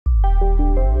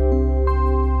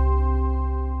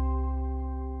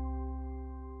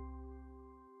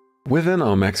Within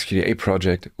our MAXQDA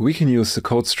project, we can use the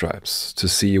code stripes to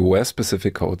see where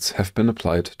specific codes have been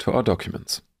applied to our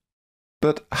documents.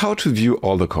 But how to view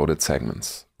all the coded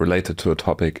segments related to a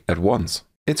topic at once?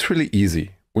 It's really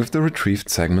easy with the Retrieved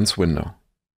Segments window.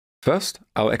 First,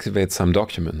 I'll activate some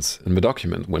documents in the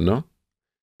Document window,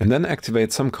 and then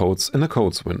activate some codes in the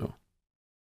Codes window.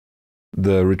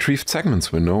 The Retrieved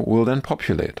Segments window will then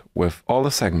populate with all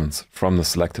the segments from the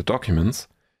selected documents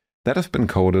that have been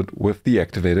coded with the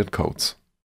activated codes.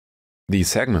 These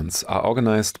segments are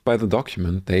organized by the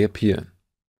document they appear in.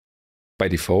 By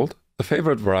default, the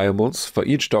favorite variables for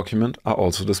each document are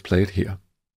also displayed here.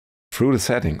 Through the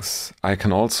settings, I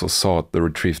can also sort the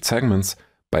retrieved segments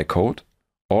by code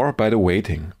or by the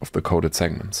weighting of the coded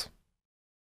segments.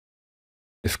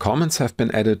 If comments have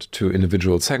been added to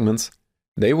individual segments,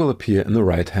 they will appear in the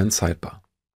right-hand sidebar.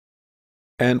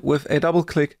 And with a double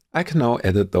click, I can now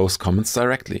edit those comments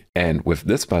directly. And with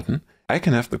this button, I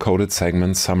can have the coded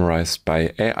segments summarized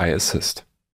by AI Assist.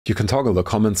 You can toggle the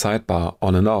comment sidebar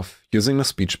on and off using the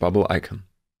speech bubble icon.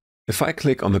 If I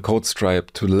click on the code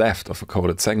stripe to the left of a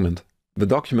coded segment, the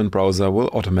document browser will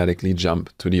automatically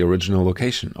jump to the original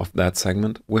location of that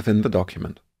segment within the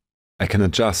document. I can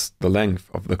adjust the length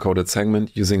of the coded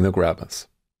segment using the grabbers.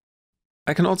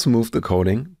 I can also move the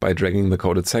coding by dragging the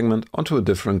coded segment onto a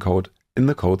different code in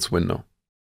the Codes window.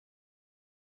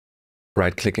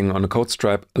 Right-clicking on a code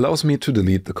stripe allows me to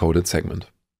delete the coded segment.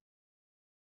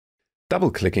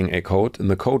 Double-clicking a code in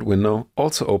the Code window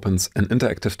also opens an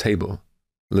interactive table,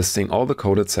 listing all the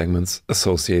coded segments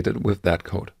associated with that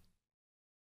code.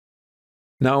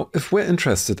 Now, if we're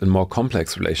interested in more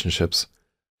complex relationships,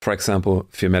 for example,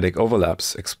 thematic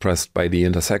overlaps expressed by the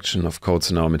intersection of codes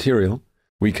in our material,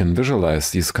 we can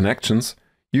visualize these connections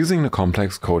using the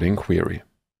Complex Coding query.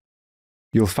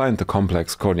 You'll find the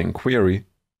Complex Coding query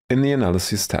in the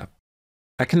Analysis tab.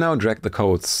 I can now drag the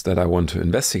codes that I want to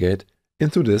investigate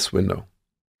into this window.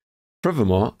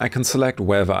 Furthermore, I can select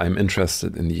whether I'm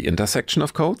interested in the intersection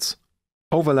of codes,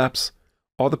 overlaps,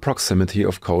 or the proximity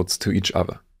of codes to each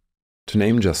other, to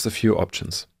name just a few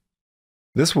options.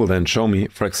 This will then show me,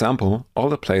 for example, all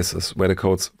the places where the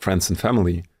codes friends and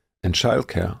family and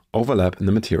childcare overlap in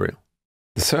the material.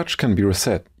 The search can be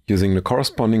reset using the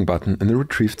corresponding button in the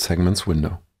Retrieved Segments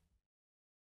window.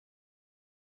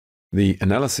 The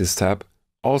Analysis tab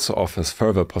also offers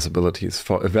further possibilities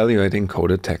for evaluating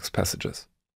coded text passages.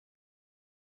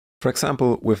 For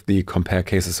example, with the Compare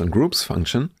Cases and Groups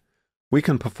function, we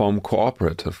can perform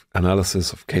cooperative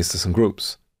analysis of cases and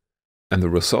groups, and the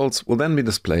results will then be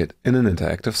displayed in an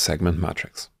interactive segment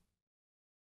matrix.